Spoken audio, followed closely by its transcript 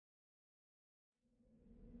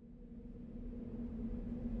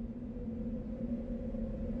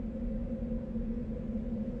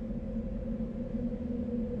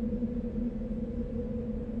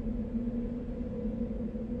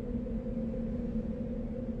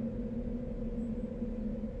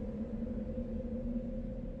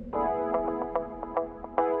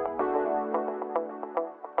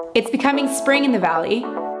It's becoming spring in the valley,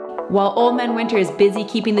 while Old Man Winter is busy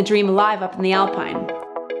keeping the dream alive up in the Alpine.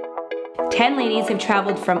 10 ladies have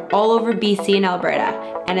traveled from all over BC and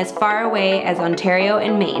Alberta, and as far away as Ontario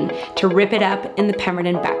and Maine to rip it up in the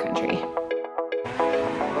Pemberton backcountry.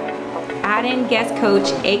 Add in guest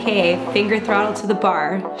coach, aka finger throttle to the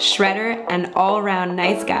bar, shredder, and all-around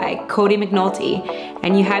nice guy, Cody McNulty,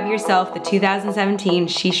 and you have yourself the 2017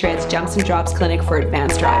 She Shreds Jumps and Drops Clinic for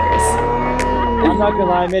Advanced Riders. I'm not gonna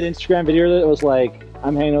lie, I made an Instagram video that was like,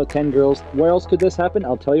 I'm hanging out with 10 girls. Where else could this happen?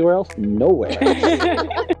 I'll tell you where else. Nowhere.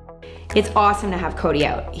 It's awesome to have Cody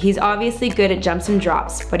out. He's obviously good at jumps and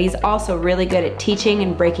drops, but he's also really good at teaching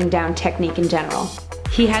and breaking down technique in general.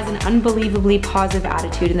 He has an unbelievably positive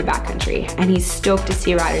attitude in the backcountry, and he's stoked to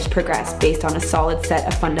see riders progress based on a solid set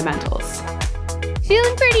of fundamentals.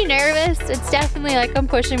 Feeling pretty nervous. It's definitely like I'm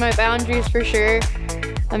pushing my boundaries for sure.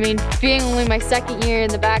 I mean, being only my second year in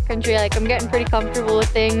the backcountry, like I'm getting pretty comfortable with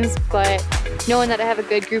things, but knowing that I have a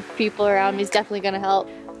good group of people around me is definitely gonna help.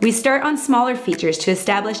 We start on smaller features to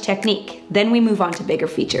establish technique, then we move on to bigger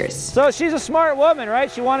features. So she's a smart woman, right?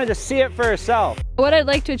 She wanted to see it for herself. What I'd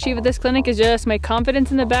like to achieve at this clinic is just my confidence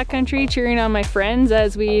in the backcountry, cheering on my friends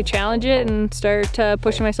as we challenge it and start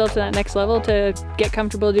pushing myself to that next level to get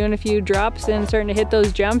comfortable doing a few drops and starting to hit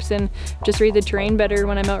those jumps and just read the terrain better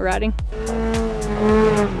when I'm out riding.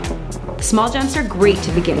 Small jumps are great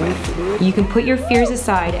to begin with. You can put your fears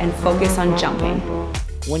aside and focus on jumping.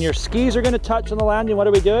 When your skis are gonna touch on the landing, what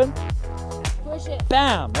are we doing? Push it.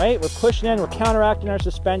 Bam, right? We're pushing in, we're counteracting our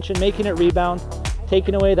suspension, making it rebound,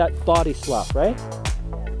 taking away that body slough, right?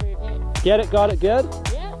 Get it, got it, good?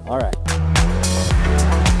 Yeah. All right.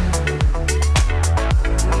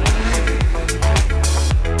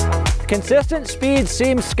 Consistent speed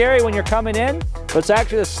seems scary when you're coming in, but it's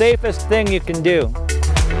actually the safest thing you can do.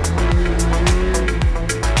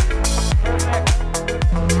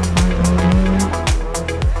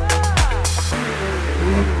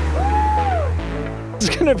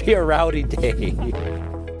 It's gonna be a rowdy day.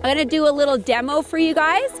 I'm gonna do a little demo for you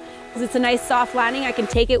guys, because it's a nice soft landing. I can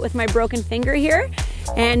take it with my broken finger here.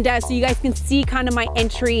 And so you guys can see kind of my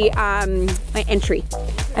entry. And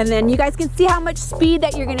then you guys can see how much speed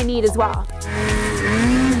that you're gonna need as well.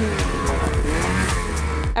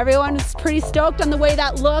 Everyone was pretty stoked on the way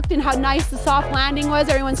that looked and how nice the soft landing was.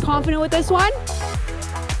 Everyone's confident with this one?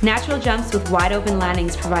 Natural jumps with wide open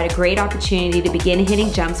landings provide a great opportunity to begin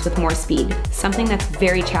hitting jumps with more speed, something that's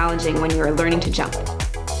very challenging when you are learning to jump.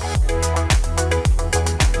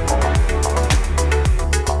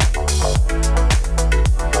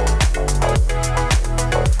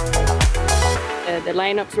 The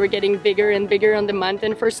lineups were getting bigger and bigger on the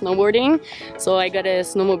mountain for snowboarding, so I got a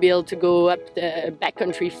snowmobile to go up the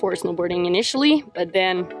backcountry for snowboarding initially, but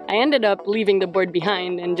then I ended up leaving the board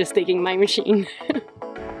behind and just taking my machine.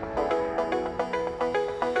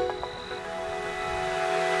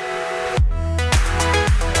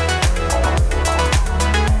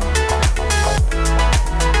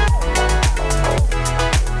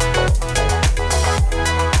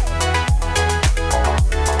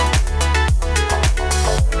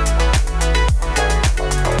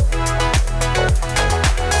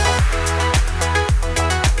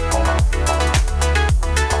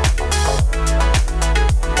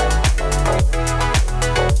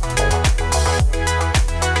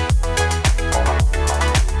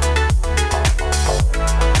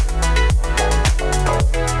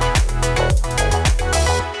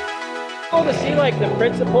 To see like the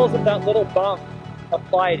principles of that little bump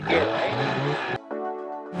applied here, right?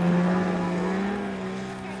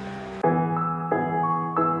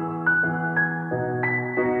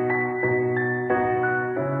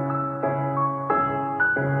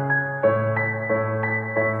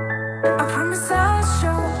 I promise I'll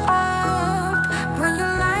show up when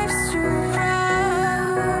your life's too rough.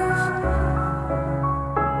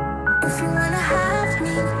 If you wanna have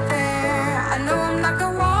me there, I know I'm not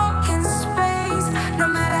gonna walk in space, no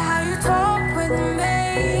matter how you talk with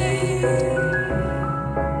me.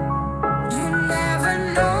 You never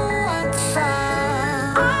know what's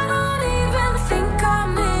up. I don't even think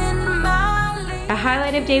I'm in my league. A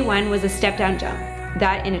highlight of day one was a step down jump.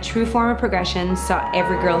 That, in a true form of progression, saw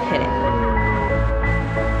every girl hit it.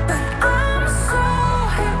 But I'm so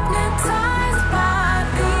hypnotized by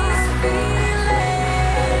these feelings.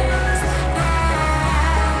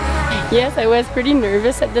 Yes, I was pretty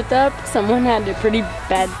nervous at the top. Someone had a pretty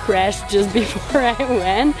bad crash just before I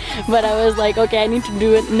went, but I was like, okay, I need to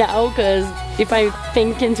do it now, because if I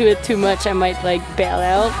think into it too much, I might like bail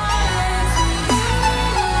out.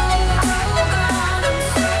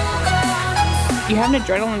 You have an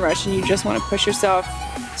adrenaline rush and you just want to push yourself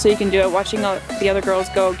so you can do it. Watching the other girls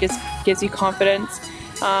go gives you confidence.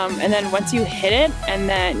 And then once you hit it and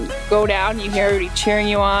then go down, you hear everybody cheering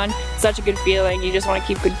you on. It's such a good feeling. You just want to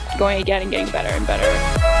keep going again and getting better and better.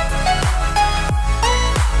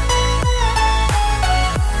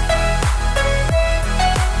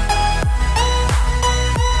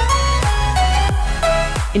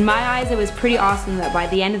 In my eyes, it was pretty awesome that by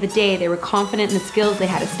the end of the day, they were confident in the skills they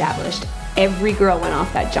had established. Every girl went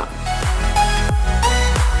off that jump.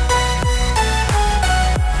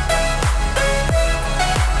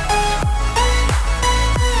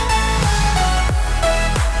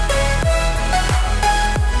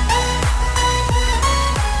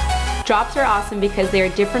 Drops are awesome because they are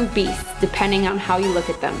different beasts depending on how you look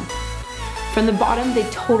at them. From the bottom, they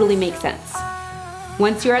totally make sense.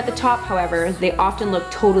 Once you're at the top, however, they often look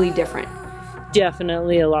totally different.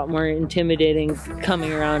 Definitely a lot more intimidating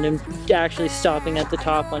coming around and actually stopping at the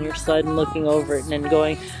top on your sled and looking over it and then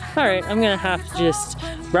going, all right, I'm gonna have to just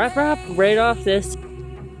wrap right off this.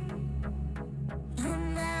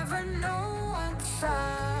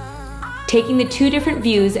 Taking the two different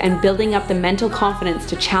views and building up the mental confidence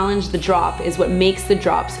to challenge the drop is what makes the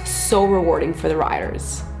drops so rewarding for the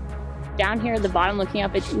riders. Down here at the bottom looking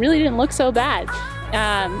up, it really didn't look so bad.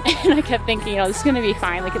 And I kept thinking, this is gonna be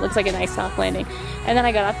fine, like it looks like a nice soft landing. And then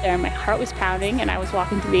I got up there and my heart was pounding and I was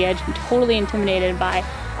walking to the edge and totally intimidated by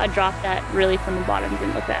a drop that really from the bottom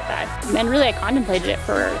didn't look that bad. And really I contemplated it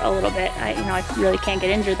for a little bit. I really can't get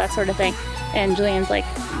injured, that sort of thing. And Julian's like,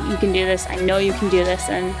 you can do this, I know you can do this,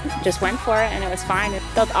 and just went for it and it was fine. It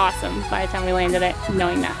felt awesome by the time we landed it,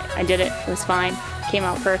 knowing that I did it, it was fine, came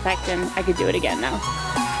out perfect, and I could do it again now.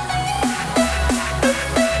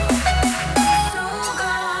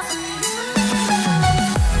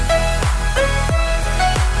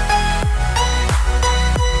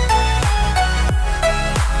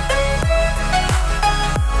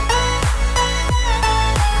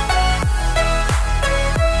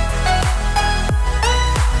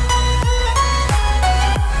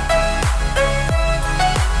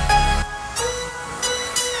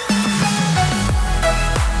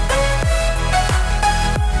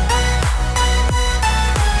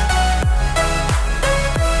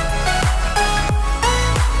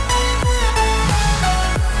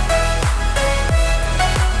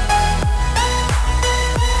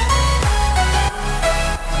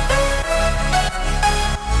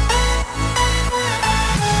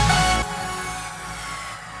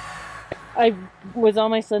 I was on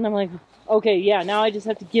my sled and I'm like, okay, yeah, now I just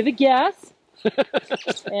have to give it gas.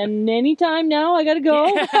 And anytime now I gotta go.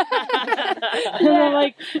 And I'm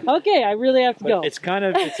like, okay, I really have to go. It's kind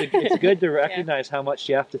of, it's good to recognize how much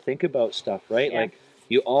you have to think about stuff, right? Yeah. Like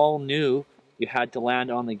you all knew you had to land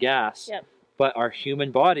on the gas, Yep. but our human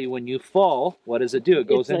body, when you fall, what does it do? It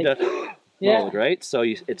goes It's into yeah. mode, right? So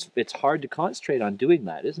it's hard to concentrate on doing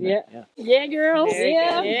that, isn't it? Yeah. Yeah, girls.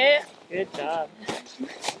 Yeah. Yeah. Good job.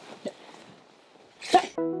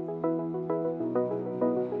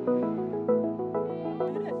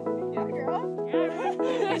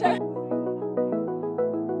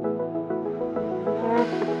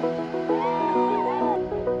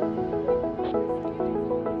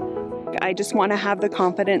 I just want to have the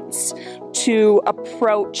confidence to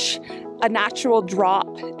approach a natural drop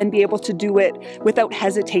and be able to do it without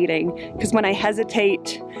hesitating. Because when I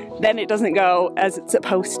hesitate, then it doesn't go as it's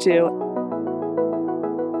supposed to.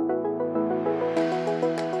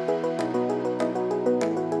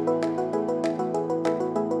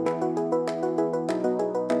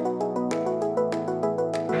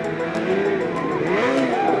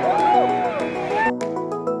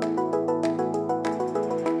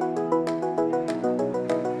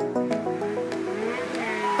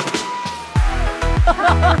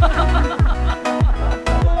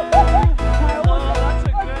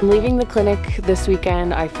 Leaving the clinic this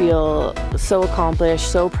weekend, I feel so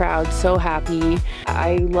accomplished, so proud, so happy.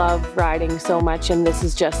 I love riding so much, and this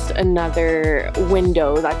is just another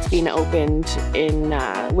window that's been opened in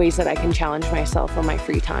ways that I can challenge myself on my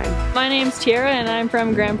free time. My name's Tiara and I'm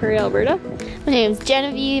from Grand Prairie, Alberta. My name's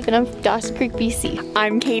Genevieve and I'm from Dawson Creek, BC.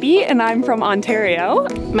 I'm Katie and I'm from Ontario.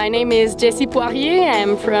 My name is Jessie Poirier.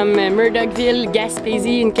 I'm from Murdochville,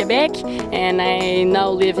 Gaspésie in Quebec, and I now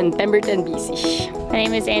live in Pemberton, BC. My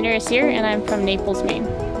name is Andrea Sear and I'm from Naples, Maine.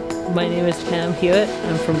 My name is Pam Hewitt.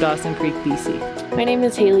 I'm from Dawson Creek, BC. My name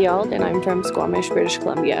is Haley Ald and I'm from Squamish, British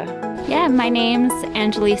Columbia. Yeah, my name's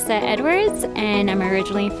Angelisa Edwards and I'm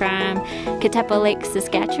originally from Katapa Lake,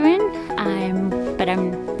 Saskatchewan. But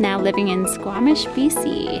I'm now living in Squamish,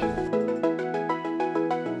 BC.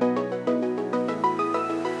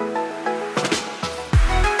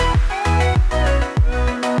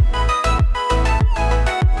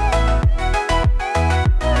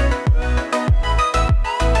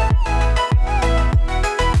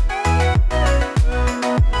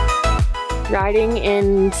 Riding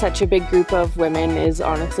in such a big group of women is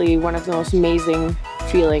honestly one of the most amazing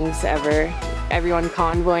feelings ever. Everyone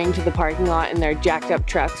convoying to the parking lot in their jacked up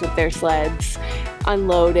trucks with their sleds,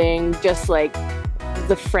 unloading, just like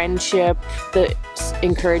the friendship, the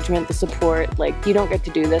encouragement, the support. Like, you don't get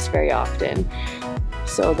to do this very often.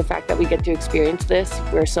 So the fact that we get to experience this,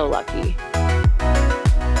 we're so lucky.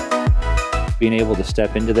 Being able to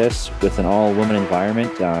step into this with an all-woman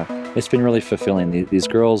environment, it's been really fulfilling. These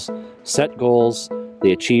girls set goals,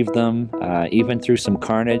 they achieved them, even through some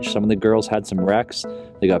carnage. Some of the girls had some wrecks.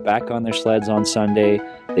 They got back on their sleds on Sunday,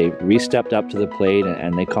 they re-stepped up to the plate,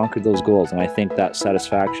 and they conquered those goals. And I think that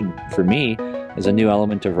satisfaction for me is a new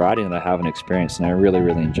element of riding that I haven't experienced, and I really,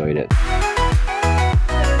 really enjoyed it.